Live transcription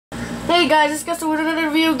Hey guys, it's Kester with another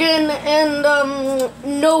review again, and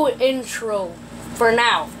no intro for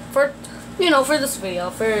now. For this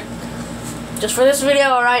video, just for this video,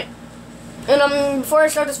 alright. And before I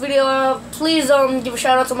start this video, please give a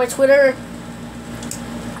shout out to my Twitter.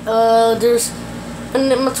 My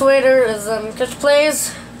Twitter is Kester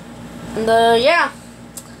Plays, and yeah.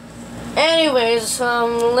 Anyways,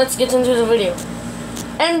 let's get into the video.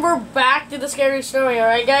 And we're back to the scary story,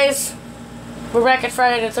 alright guys? We're back at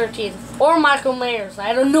Friday the 13th. Or Michael Myers.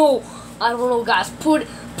 I don't know, guys. Put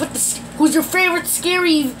who's your favorite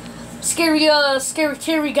scary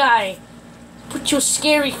guy? Put your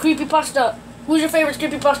scary creepypasta. Who's your favorite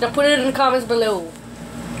creepypasta? Put it in the comments below.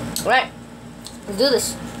 Alright. Let's do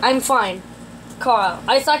this. I'm fine. Carl,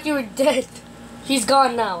 I thought you were dead. He's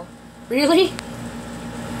gone now. Really?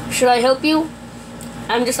 Should I help you?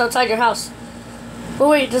 I'm just outside your house. Oh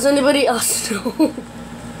wait, does anybody else know?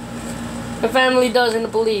 My family does, and the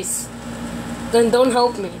police. Then don't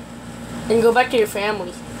help me. And go back to your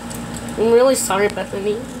family. I'm really sorry,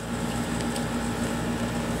 Bethany.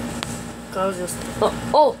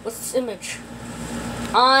 Oh, what's this image?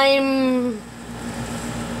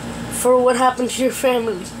 For what happened to your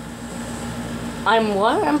family. I'm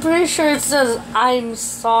what? I'm pretty sure it says I'm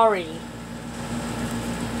sorry.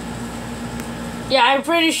 Yeah, I'm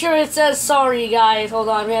pretty sure it says sorry, guys. Hold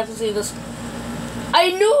on, we have to see this. I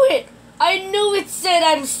knew it! I knew it said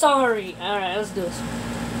I'm sorry. Alright, let's do this.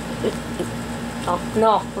 Oh,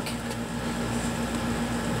 no. Okay.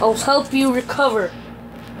 I'll help you recover.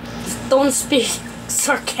 Just don't speak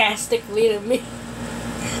sarcastically to me.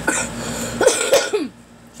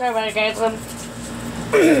 Sorry about it, guys. I'm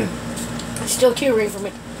still curing from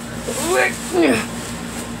it.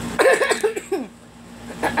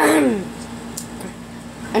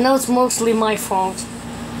 I know it's mostly my fault.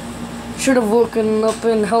 Should have woken up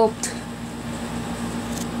and helped.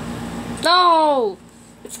 No!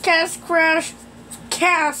 It's Cat's Crash.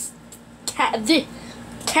 The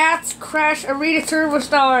Cat's Crash Arena Turbo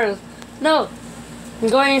Stars. No. I'm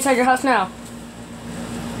going inside your house now.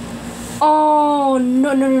 Oh,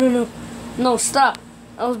 no. No, stop.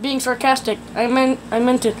 I was being sarcastic. I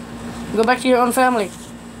meant it. Go back to your own family.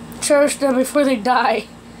 Cherish them before they die.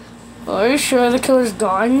 Are you sure the killer's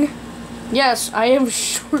gone? Yes, I am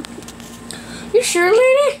sure. You sure,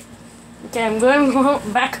 lady? Okay, I'm going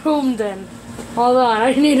back home then. Hold on,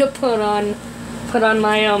 I need to put on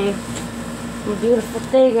my beautiful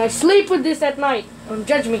thing. I sleep with this at night. Don't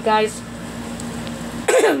judge me, guys.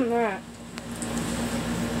 Alright.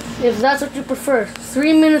 If that's what you prefer.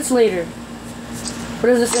 3 minutes later. What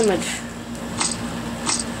is this image?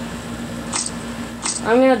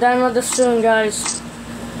 I'm gonna download this soon, guys.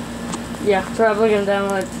 Yeah, probably gonna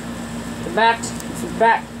download it. The back. This is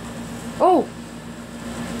back. Oh!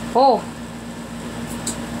 Oh!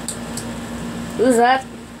 Who's that?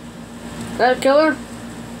 Is that a killer?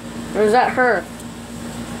 Or is that her?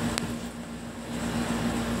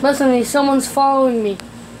 Bethany, someone's following me.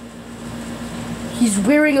 He's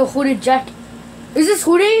wearing a hooded jacket. Is this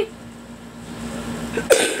Hoodie?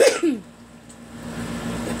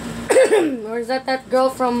 Or is that girl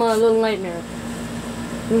from Little Nightmare?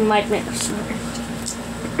 Nightmare, sorry.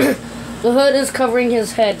 The hood is covering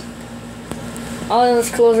his head. All of his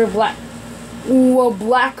clothes are black. Ooh, a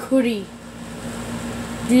black hoodie.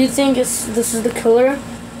 Do you think this is the killer?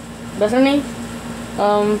 Bethany?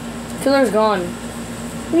 Killer's gone.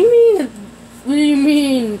 What do you mean? What do you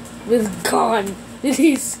mean with gone? Did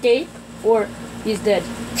he escape? Or he's dead?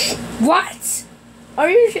 What? Are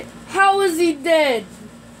you sure? How is he dead?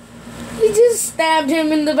 He just stabbed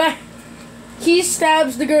him in the back. He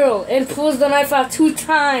stabs the girl and pulls the knife out 2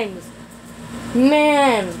 times.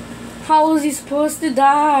 Man, how is he supposed to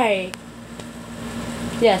die?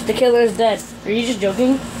 Yes, the killer is dead. Are you just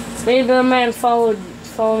joking? Maybe the man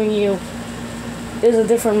following you is a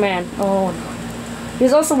different man. Oh no.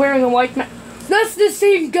 He's also wearing a white mask. That's the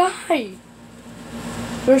same guy!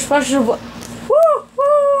 You're special. Woo!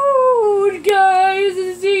 Guys,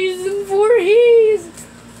 in season 4,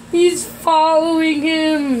 he's following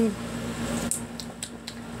him.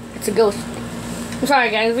 It's a ghost. I'm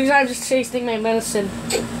sorry guys, because I'm just tasting my medicine.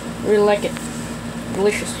 I really like it.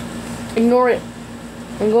 Delicious. Ignore it.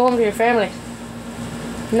 And go home to your family.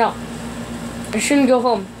 No. I shouldn't go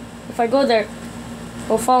home. If I go there,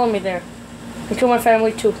 they'll follow me there. And kill my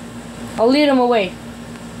family too. I'll lead them away.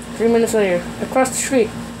 3 minutes later, I crossed the street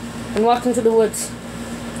and walked into the woods.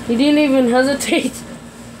 He didn't even hesitate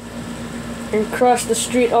and crossed the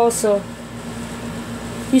street also.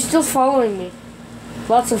 He's still following me.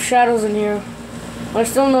 Lots of shadows in here. I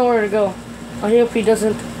still know where to go. I hope he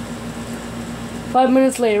doesn't. 5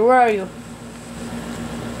 minutes later, where are you?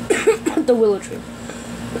 want the willow tree.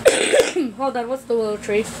 Hold on, what's the willow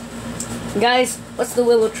tree? Guys, what's the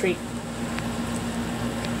willow tree?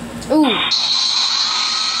 Ooh.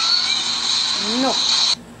 No.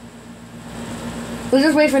 We'll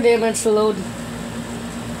just wait for the image to load.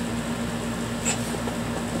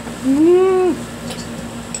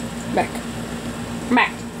 Back.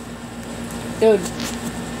 Back. Dude.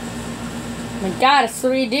 My god, it's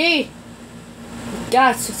 3D.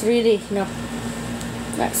 God, it's 3D. No.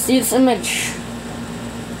 Let's see this image.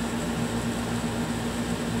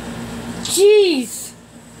 Jeez.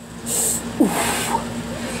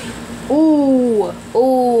 Ooh.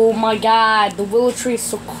 Oh my god. The willow tree is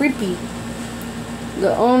so creepy.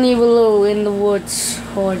 The only willow in the woods.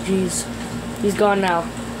 Oh jeez. He's gone now.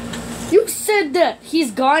 You said that.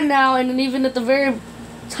 He's gone now, and then even at the very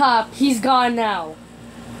top, he's gone now.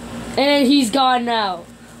 And then he's gone now.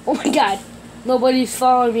 Oh my god. Nobody's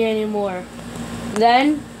following me anymore.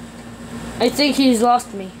 Then, I think he's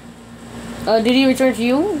lost me. Did he return to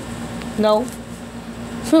you? No.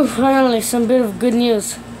 So finally, some bit of good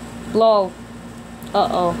news. Lol.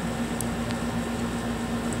 Uh-oh.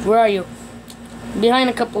 Where are you? Behind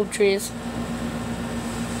a couple of trees.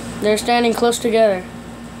 They're standing close together.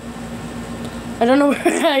 I don't know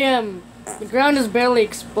where I am. The ground is barely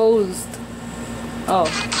exposed. Oh.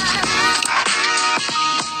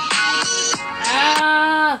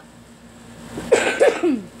 Ah!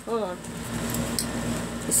 Hold on.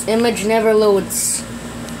 This image never loads.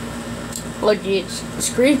 Oh jeez. It's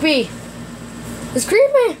creepy. It's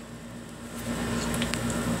creepy.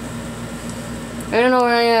 I don't know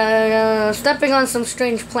where I am. Stepping on some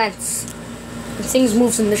strange plants. And things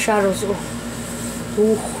moves in the shadows. Oh.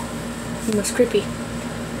 Ooh. That's creepy.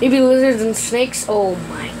 Maybe lizards and snakes? Oh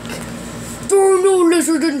my god. There are no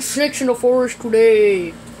lizards and snakes in the forest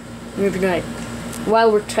today. Maybe not.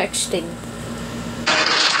 While we're texting.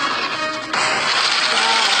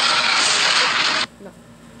 No.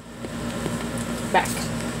 Back.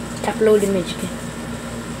 Tap load image again.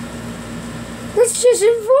 That's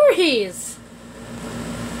Jason Voorhees.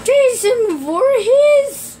 Jason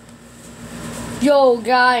Voorhees? Yo,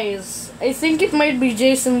 guys. I think it might be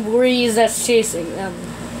Jason Voorhees that's chasing them.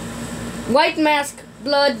 White mask,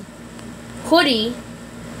 blood, hoodie.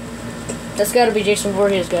 That's gotta be Jason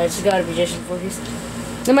Voorhees, guys. It's gotta be Jason Voorhees.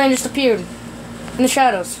 The man just appeared in the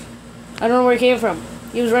shadows. I don't know where he came from.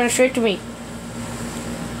 He was running straight to me.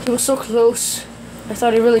 He was so close. I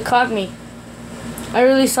thought he really caught me. I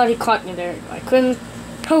really thought he caught me there. I couldn't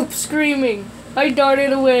help screaming. I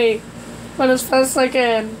darted away. Went as fast as I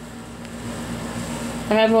can.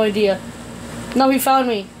 I have no idea. Now he found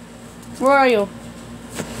me. Where are you?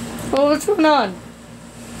 Oh, what's going on?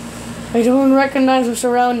 I don't recognize my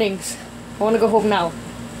surroundings. I want to go home now.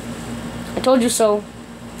 I told you so.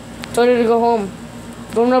 I told you to go home.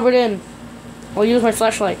 Don't rub it in. I'll use my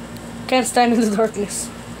flashlight. Can't stand in the darkness.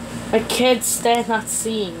 I can't stand not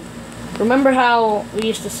seeing. Remember how we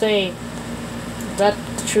used to say that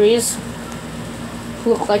the trees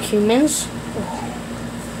look like humans?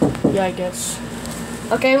 Oh. Yeah, I guess.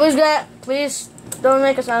 Okay, who's that? Please don't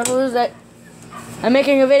make a sound. Who's that? I'm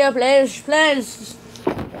making a video, please. Please.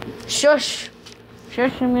 Shush.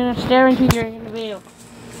 Shush, I'm gonna stare into you in the video.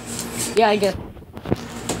 Yeah, I guess.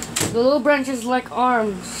 The little branches like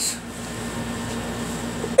arms.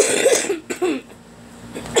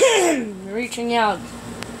 Reaching out.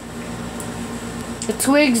 The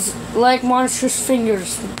twigs like monstrous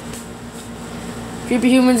fingers. Creepy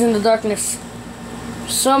humans in the darkness.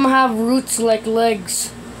 Some have roots like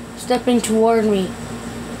legs, stepping toward me.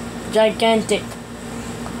 Gigantic.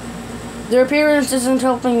 Their appearance isn't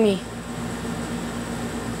helping me.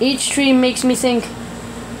 Each tree makes me think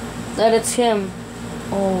that it's him.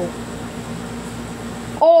 Oh.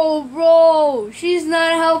 Oh, bro! She's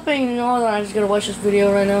not helping! Hold on, I'm just gonna watch this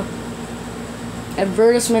video right now.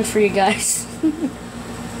 Advertisement for you guys.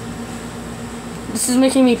 This is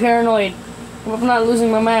making me paranoid. I hope I'm not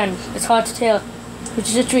losing my man. It's hard to tell which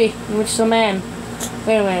is a tree and which is a man.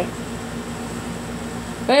 Wait a minute.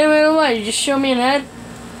 Wait a minute, what? You just show me an ad?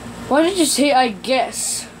 Why did you say I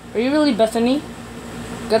guess? Are you really Bethany?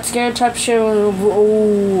 Got scared type shit.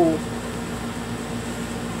 Oh.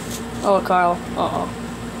 Oh, Carl. Uh-oh.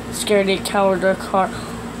 Scaredy coward Carl.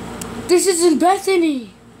 This isn't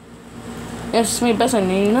Bethany! Yes, it's me,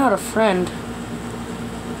 Bethany. You're not a friend.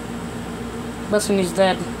 Bethany's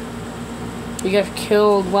dead. He got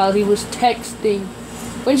killed while he was texting.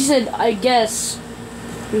 When she said, I guess,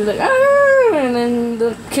 he was like, ah! And then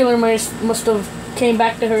the killer must have came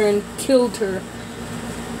back to her and killed her.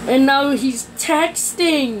 And now he's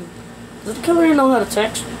texting. Does the killer know how to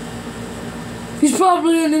text? He's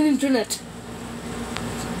probably on the internet.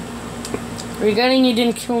 Regretting you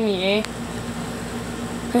didn't kill me, eh?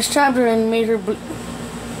 I stabbed her and made her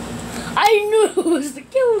I knew it was the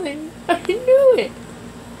killing. I knew it.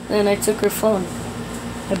 Then I took her phone.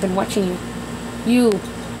 I've been watching you. You.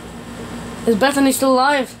 Is Bethany still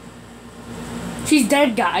alive? She's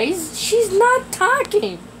dead, guys. She's not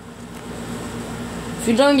talking. If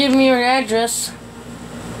you don't give me your address,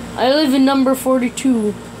 I live in number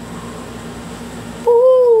 42.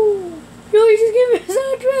 Ooh. Yo, he just gave me his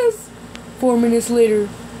address. 4 minutes later.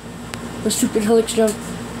 The stupid helix jump.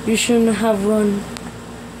 You shouldn't have run.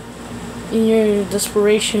 In your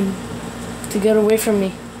desperation to get away from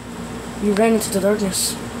me, you ran into the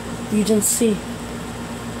darkness. You didn't see.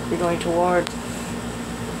 You're going toward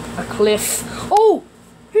a cliff. Oh!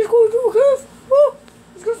 He's going to a cliff! Oh!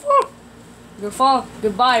 He's gonna fall! He's gonna fall.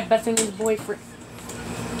 Goodbye, Bethany's boyfriend.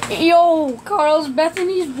 Yo! Carl's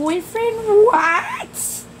Bethany's boyfriend?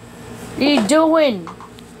 What? What are you doing?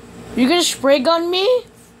 You gonna spray gun me?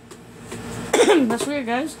 That's weird,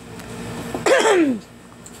 guys.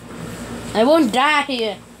 I won't die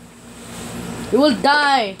here. You will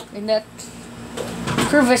die in that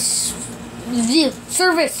service.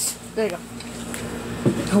 There you go.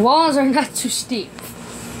 The walls are not too steep.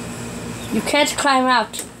 You can't climb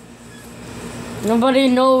out. Nobody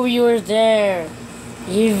know you were there.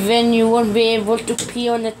 Even you won't be able to pee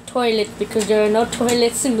on the toilet because there are no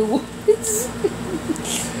toilets in the woods.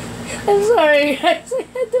 I'm sorry, guys. I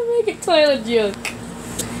had to make a toilet joke.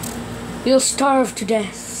 You'll starve to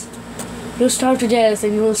death. You'll starve to death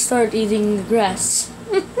and you'll start eating the grass.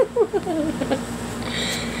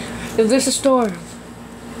 If there's a storm,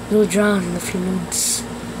 you'll drown in a few minutes.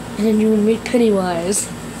 And then you will meet Pennywise.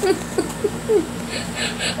 I'm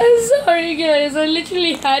sorry, guys. I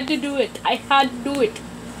literally had to do it. I had to do it.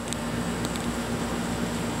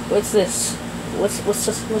 What's this? What's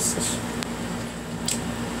this?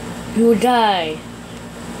 You will die.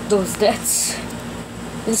 Those deaths.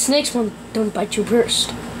 And snakes don't bite you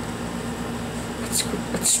first.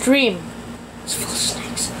 It's stream. It's full of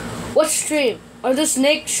snakes. What stream? Are the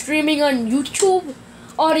snakes streaming on YouTube?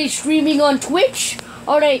 Are they streaming on Twitch?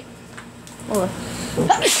 Are they... Oh,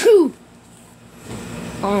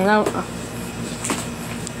 oh no.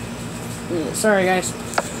 Yeah, sorry, guys.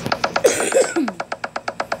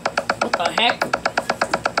 What the heck?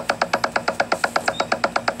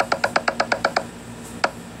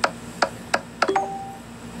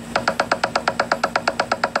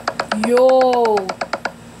 Yo!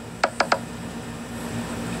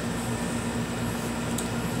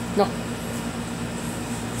 No.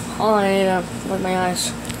 Oh, I need to with my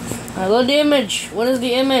eyes. I love the image. What is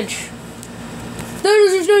the image? There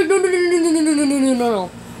is a snake! No.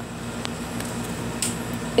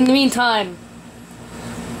 In the meantime,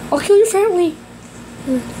 I'll kill your family.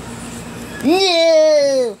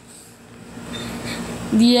 No!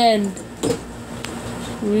 The end.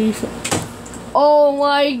 Oh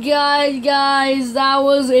my god, guys, that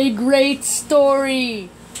was a great story.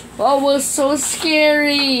 That was so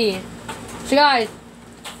scary. So guys,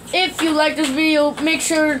 if you like this video, make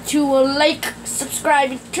sure to like,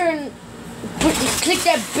 subscribe, and click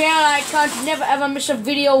that bell icon to never ever miss a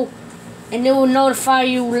video, and it will notify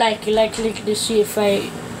you. Click to see if I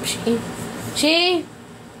see.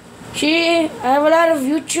 I have a lot of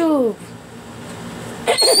YouTube.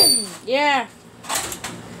 Yeah.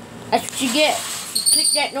 That's what you get. You click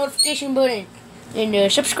that notification button and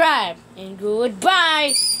subscribe. And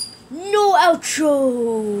goodbye. No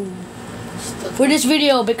outro for this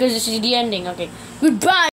video because this is the ending. Okay. Goodbye.